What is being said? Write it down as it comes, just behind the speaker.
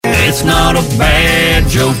It's not a bad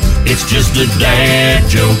joke, it's just a dad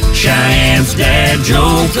joke. Cheyenne's dad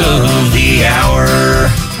joke of the hour.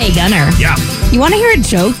 Hey, Gunner. Yeah. You want to hear a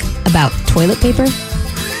joke about toilet paper?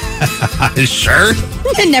 Sure.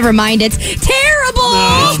 Never mind, it's terrible.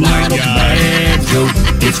 Oh, my Not a God. bad joke,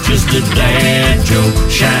 it's just a dad joke.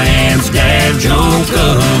 Cheyenne's dad joke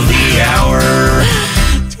of the hour.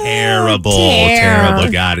 Terrible.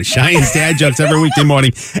 God, Cheyenne's dad jokes every weekday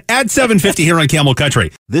morning at 7:50 here on Camel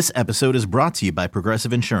Country. This episode is brought to you by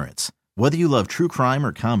Progressive Insurance. Whether you love true crime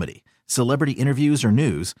or comedy, celebrity interviews or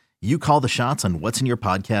news, you call the shots on what's in your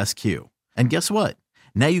podcast queue. And guess what?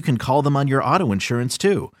 Now you can call them on your auto insurance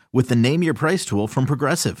too with the Name Your Price tool from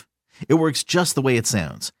Progressive. It works just the way it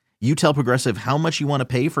sounds. You tell Progressive how much you want to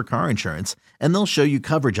pay for car insurance, and they'll show you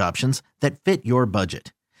coverage options that fit your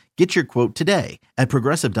budget. Get your quote today at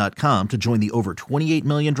Progressive.com to join the over 28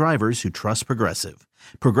 million drivers who trust Progressive.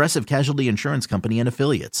 Progressive Casualty Insurance Company and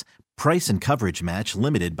Affiliates. Price and coverage match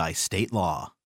limited by state law.